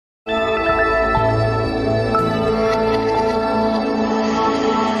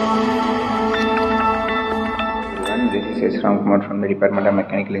is Raam Kumar from the Department of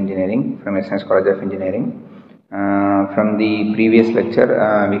Mechanical Engineering from SNS College of Engineering. From the previous lecture,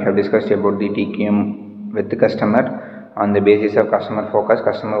 we have discussed about the TQM with the customer on the basis of customer focus,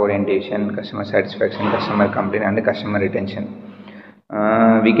 customer orientation, customer satisfaction, customer complaint, and customer retention.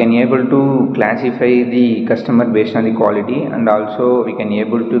 We can able to classify the customer based on the quality, and also we can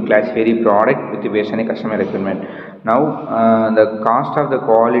able to classify the product with based on the customer requirement. Now the cost of the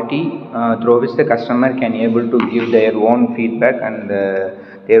quality through which the customer can able to give their own feedback and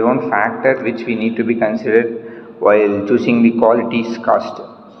their own factor which we need to be considered while choosing the quality's cost.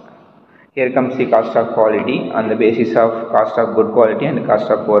 Here comes the cost of quality on the basis of cost of good quality and cost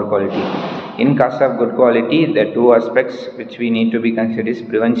of poor quality. In cost of good quality, the two aspects which we need to be considered is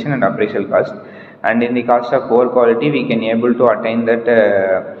prevention and appraisal cost. And in the cost of poor quality, we can able to attain that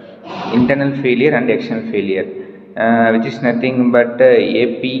internal failure and external failure, which is nothing but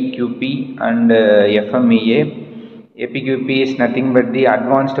APQP and FMEA. APQP is nothing but the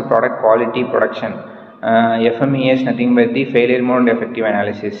advanced product quality production. FMEA is nothing but the failure mode effective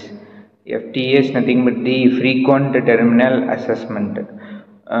analysis. FTA is nothing but the frequent terminal assessment.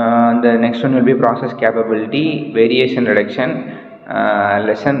 The next one will be process capability, variation reduction,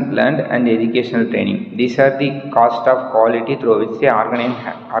 lesson learned, and educational training. These are the cost of quality through which the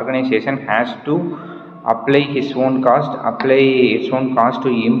organization has to apply its own cost to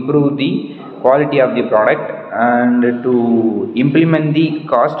improve the quality of the product and to implement the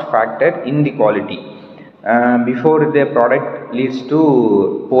cost factor in the quality before the product leads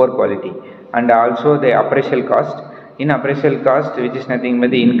to poor quality. And also the appraisal cost. In appraisal cost, which is nothing but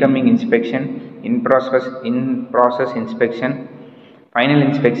the incoming inspection, in process inspection, final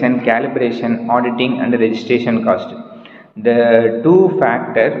inspection, calibration, auditing, and registration cost. The two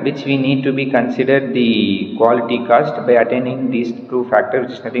factors which we need to be considered the quality cost by attaining these two factors,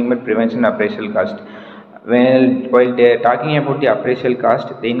 which is nothing but prevention appraisal cost. While they are talking about the appraisal cost,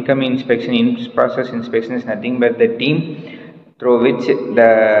 the incoming inspection, in-process inspection is nothing but the team through which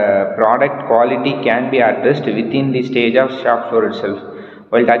the product quality can be addressed within the stage of shop floor itself.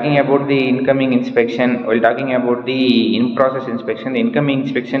 While talking about the incoming inspection, while talking about the in-process inspection, the incoming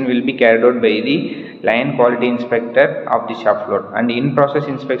inspection will be carried out by the line quality inspector of the shop floor. And in-process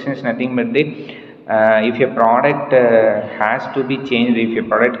inspection is nothing but the if a product has to be changed, if a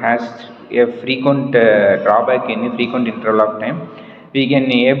product has a frequent drawback in a frequent interval of time, we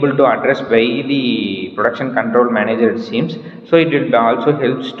can able to address by the production control manager, it seems. So it will also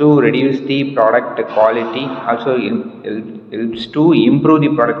helps to reduce the product quality, also helps to improve the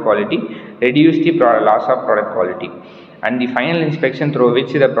product quality, reduce the loss of product quality. And the final inspection through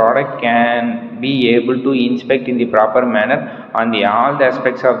which the product can be able to inspect in the proper manner on all the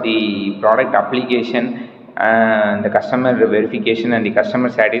aspects of the product application, and the customer verification and the customer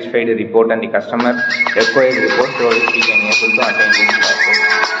satisfied report and the customer required report, through which we can able to attain this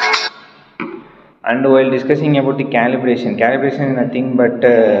process. And while discussing about the calibration is nothing but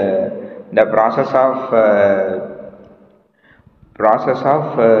the process of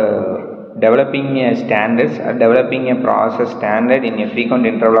developing a standards or developing a process standard in a frequent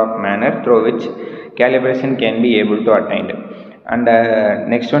interval of manner through which calibration can be able to attained. And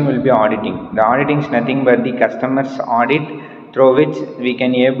next one will be auditing. The auditing is nothing but the customer's audit through which we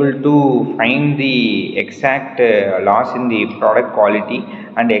can able to find the exact loss in the product quality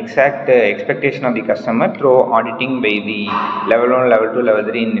and exact expectation of the customer through auditing by the level 1, level 2, level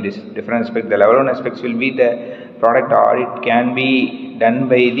 3 in this different aspects. The level 1 aspects will be the product audit can be done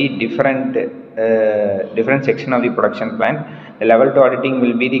by the different section of the production plant. The level 2 auditing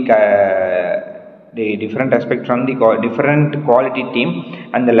will be the different aspect from the different quality team,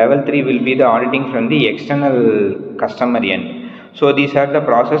 and the level 3 will be the auditing from the external customer end. So these are the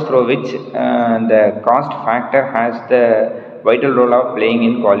process through which the cost factor has the vital role of playing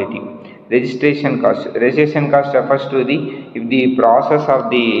in quality. Registration cost refers to if the process of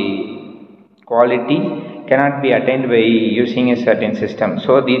the quality cannot be attained by using a certain system,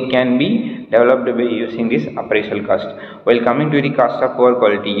 so these can be developed by using this appraisal cost. While coming to the cost of poor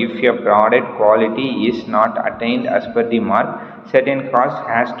quality, if your product quality is not attained as per the mark, certain cost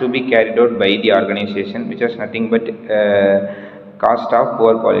has to be carried out by the organization, which is nothing but cost of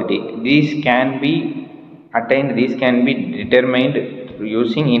poor quality. These can be attained, these can be determined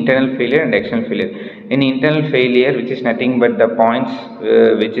using internal failure and external failure. In internal failure, which is nothing but the points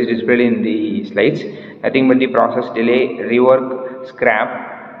which is displayed in the slides, nothing but the process delay, rework, scrap,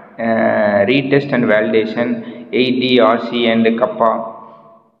 retest and validation, AD, RC and kappa,